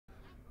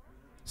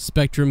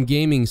Spectrum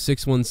Gaming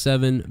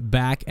 617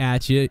 back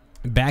at you.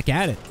 Back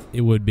at it,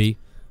 it would be.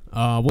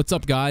 What's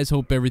up, guys?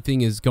 Hope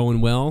everything is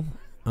going well.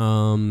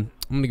 I'm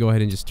going to go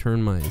ahead and just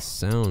turn my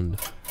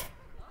sound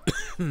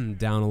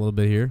down a little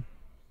bit here.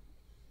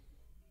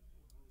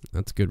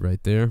 That's good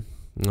right there.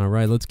 All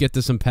right, let's get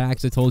to some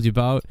packs I told you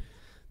about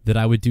that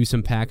I would do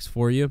some packs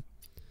for you.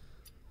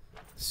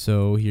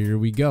 So here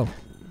we go.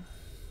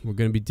 We're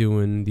going to be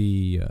doing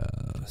the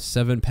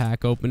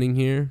 7-pack opening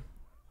here.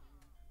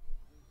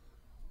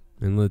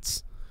 And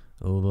let's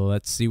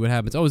see what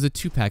happens. Oh, it's a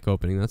 2-pack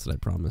opening. That's what I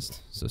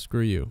promised. So screw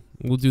you.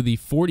 We'll do the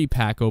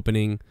 40-pack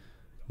opening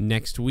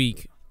next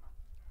week,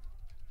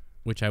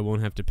 which I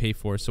won't have to pay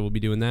for, so we'll be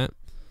doing that.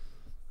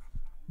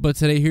 But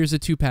today, here's a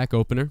 2-pack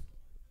opener.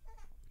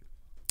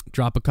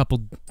 Drop a couple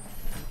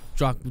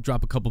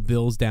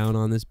bills down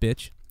on this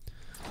bitch.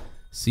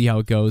 See how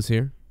it goes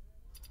here.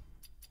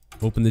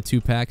 Open the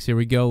 2 packs. Here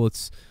we go.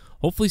 Let's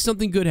hopefully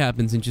something good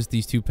happens in just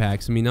these 2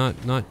 packs. I mean,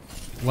 not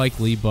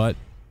likely, but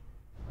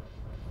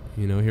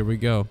you know, here we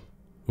go.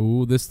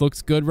 Ooh, this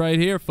looks good right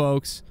here,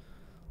 folks.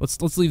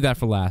 Let's leave that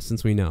for last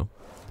since we know.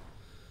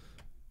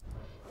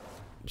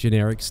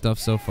 Generic stuff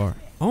so far.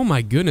 Oh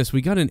my goodness,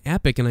 we got an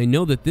epic, and I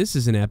know that this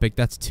is an epic.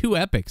 That's 2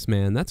 epics,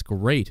 man. That's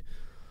great.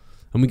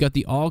 And we got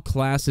the all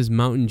classes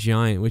Mountain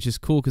Giant, which is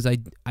cool because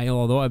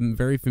although I'm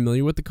very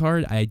familiar with the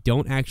card, I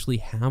don't actually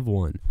have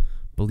one.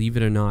 Believe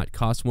it or not,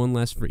 costs 1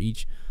 less for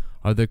each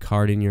other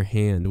card in your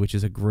hand, which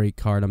is a great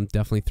card. I'm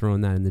definitely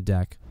throwing that in the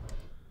deck.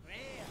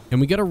 And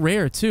we got a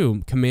rare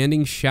too,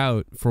 Commanding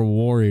Shout for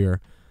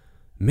Warrior.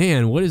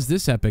 Man, what is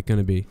this epic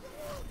gonna be?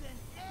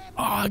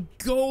 Ah, oh,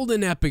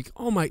 golden epic.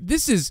 Oh my,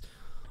 this is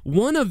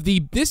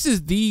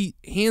the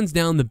hands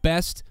down the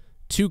best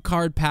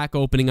 2-card pack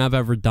opening I've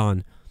ever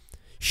done.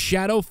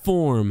 Shadow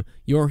Form.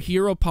 Your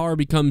hero power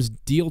becomes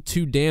deal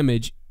 2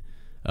 damage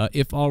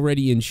if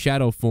already in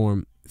shadow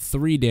form.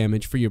 3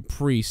 damage for your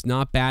priest.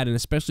 Not bad, and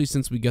especially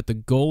since we got the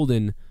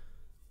golden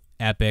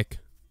epic.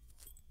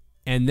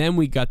 And then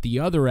we got the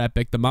other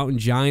epic, the Mountain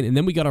Giant, and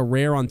then we got a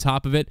rare on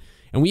top of it.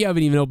 And we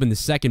haven't even opened the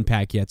 2nd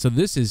pack yet. So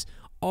this is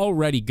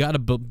already got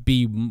to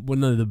be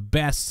one of the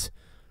best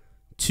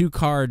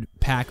 2-card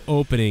pack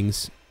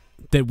openings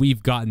that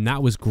we've gotten.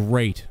 That was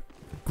great.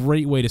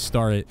 Great way to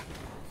start it.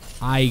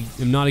 I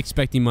am not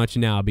expecting much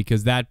now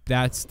because that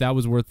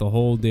was worth the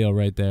whole deal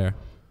right there.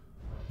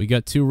 We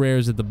got 2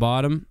 rares at the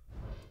bottom.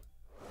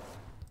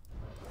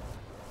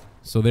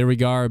 So there we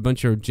go, a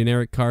bunch of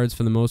generic cards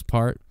for the most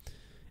part.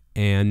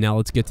 And now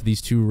let's get to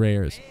these 2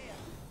 rares.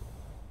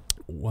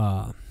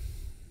 Wow.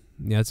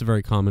 Yeah, it's a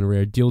very common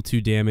rare. Deal 2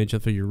 damage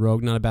for your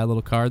rogue. Not a bad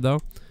little card, though.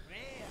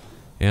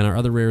 And our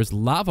other rare is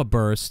Lava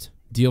Burst.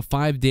 Deal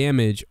 5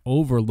 damage.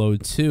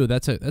 Overload 2.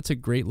 That's a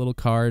great little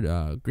card.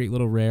 Great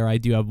little rare. I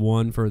do have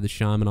 1 for the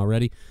Shaman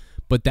already.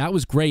 But that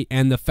was great.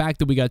 And the fact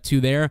that we got 2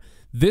 there,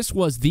 this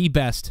was the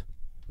best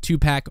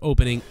 2-pack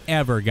opening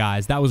ever,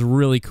 guys. That was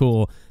really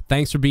cool.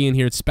 Thanks for being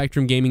here at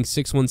Spectrum Gaming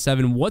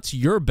 617. What's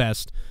your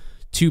best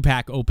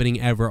 2-pack opening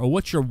ever, or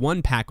what's your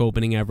 1-pack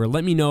opening ever?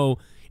 Let me know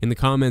in the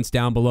comments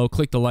down below.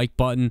 Click the like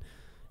button,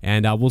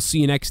 and we'll see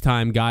you next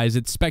time, guys.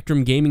 It's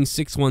Spectrum Gaming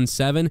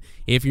 617.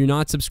 If you're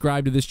not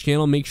subscribed to this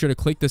channel, make sure to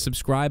click the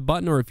subscribe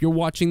button, or if you're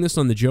watching this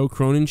on the Joe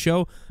Cronin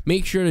Show,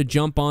 make sure to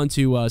jump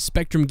onto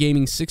Spectrum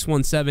Gaming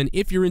 617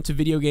 if you're into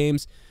video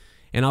games,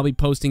 and I'll be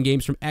posting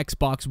games from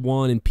Xbox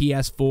One and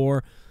PS4,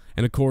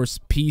 and of course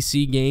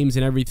PC games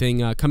and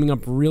everything coming up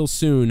real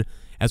soon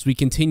as we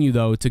continue,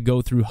 though, to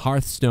go through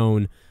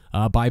Hearthstone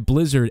by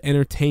Blizzard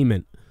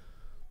Entertainment.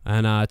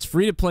 And it's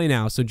free to play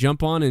now, so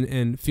jump on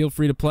and feel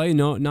free to play.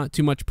 No, not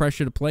too much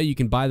pressure to play. You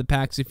can buy the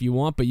packs if you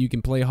want, but you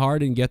can play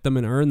hard and get them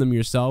and earn them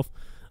yourself.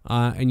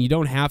 And you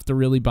don't have to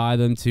really buy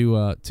them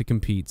to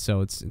compete, so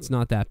it's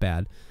not that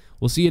bad.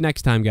 We'll see you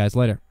next time, guys.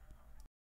 Later.